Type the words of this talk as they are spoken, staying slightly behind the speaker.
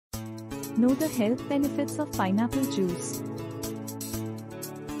Know the health benefits of pineapple juice.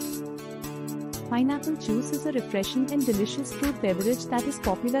 Pineapple juice is a refreshing and delicious fruit beverage that is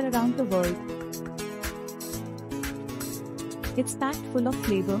popular around the world. It's packed full of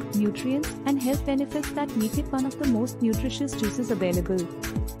flavor, nutrients, and health benefits that make it one of the most nutritious juices available.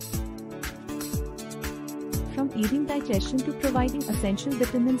 From aiding digestion to providing essential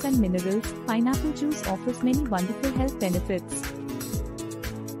vitamins and minerals, pineapple juice offers many wonderful health benefits.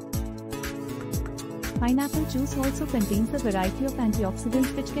 Pineapple juice also contains a variety of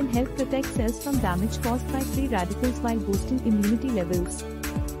antioxidants which can help protect cells from damage caused by free radicals while boosting immunity levels.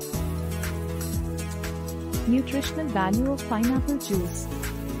 Nutritional value of pineapple juice.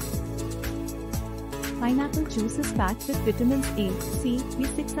 Pineapple juice is packed with vitamins A, C,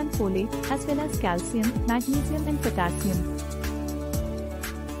 B6 and folate, as well as calcium, magnesium and potassium.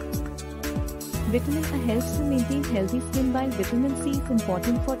 Vitamin A helps to maintain healthy skin, while vitamin C is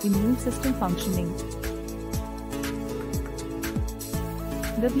important for immune system functioning.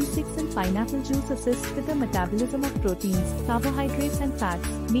 The B6 in pineapple juice assists with the metabolism of proteins, carbohydrates and fats.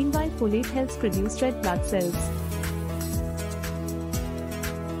 Meanwhile, folate helps produce red blood cells.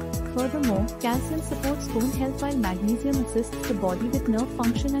 Furthermore, calcium supports bone health while magnesium assists the body with nerve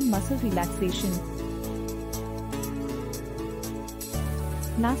function and muscle relaxation.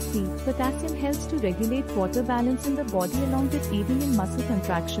 Lastly, potassium helps to regulate water balance in the body along with aiding in muscle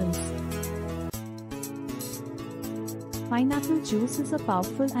contractions. Pineapple juice is a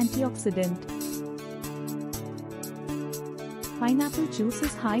powerful antioxidant. Pineapple juice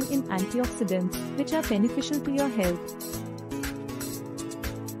is high in antioxidants, which are beneficial to your health.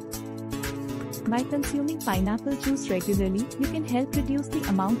 By consuming pineapple juice regularly, you can help reduce the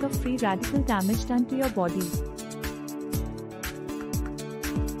amount of free radical damage done to your body.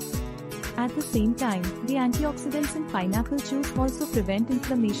 At the same time, the antioxidants in pineapple juice also prevent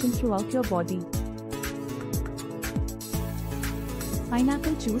inflammation throughout your body.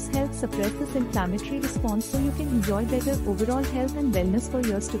 Pineapple juice helps suppress this inflammatory response so you can enjoy better overall health and wellness for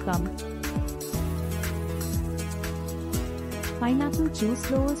years to come. Pineapple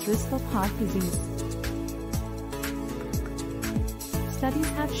juice lowers risk of heart disease. Studies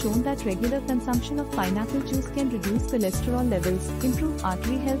have shown that regular consumption of pineapple juice can reduce cholesterol levels, improve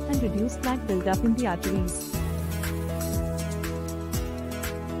artery health and reduce plaque buildup in the arteries.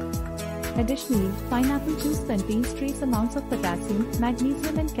 Additionally, pineapple juice contains trace amounts of potassium,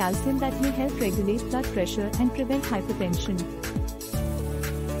 magnesium and calcium that may help regulate blood pressure and prevent hypertension.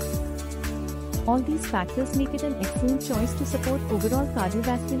 All these factors make it an excellent choice to support overall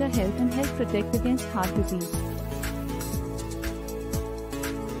cardiovascular health and help protect against heart disease.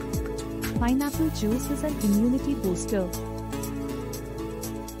 Pineapple juice is an immunity booster.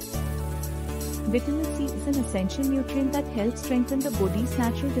 Vitamin C is an essential nutrient that helps strengthen the body's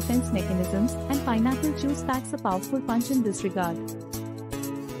natural defense mechanisms, and pineapple juice packs a powerful punch in this regard.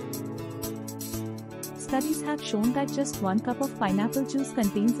 Studies have shown that just 1 cup of pineapple juice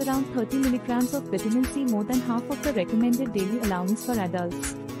contains around 30 milligrams of vitamin C, more than half of the recommended daily allowance for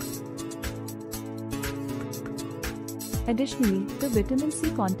adults. Additionally, the vitamin C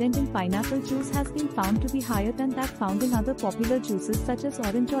content in pineapple juice has been found to be higher than that found in other popular juices such as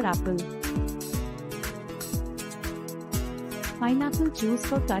orange or apple. Pineapple juice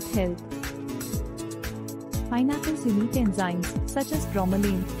for gut health. Pineapple's unique enzymes, such as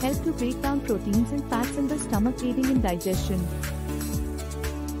bromelain, help to break down proteins and fats in the stomach, aiding in digestion.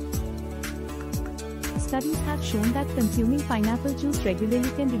 Studies have shown that consuming pineapple juice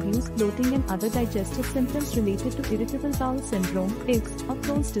regularly can reduce bloating and other digestive symptoms related to irritable bowel syndrome, IBS, or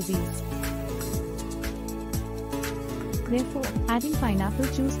Crohn's disease. Therefore, adding pineapple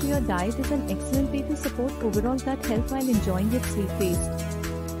juice to your diet is an excellent way to support overall gut health while enjoying its sweet taste.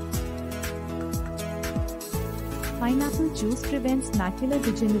 Pineapple juice prevents macular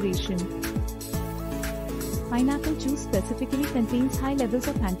degeneration. Pineapple juice specifically contains high levels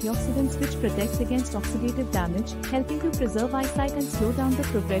of antioxidants which protect against oxidative damage, helping to preserve eyesight and slow down the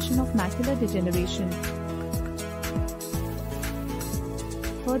progression of macular degeneration.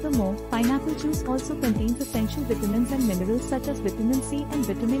 Furthermore, pineapple juice also contains essential vitamins and minerals such as vitamin C and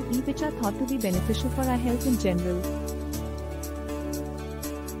vitamin E, which are thought to be beneficial for our health in general.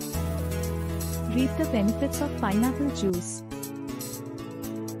 Reap the benefits of pineapple juice.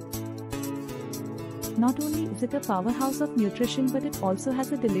 Not only is it a powerhouse of nutrition, but it also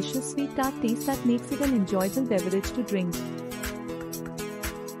has a delicious sweet tart taste that makes it an enjoyable beverage to drink.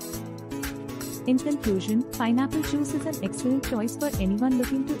 In conclusion, pineapple juice is an excellent choice for anyone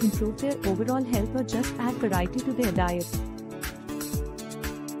looking to improve their overall health or just add variety to their diet.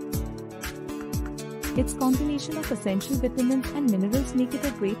 Its combination of essential vitamins and minerals make it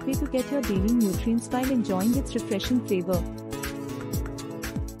a great way to get your daily nutrients while enjoying its refreshing flavor.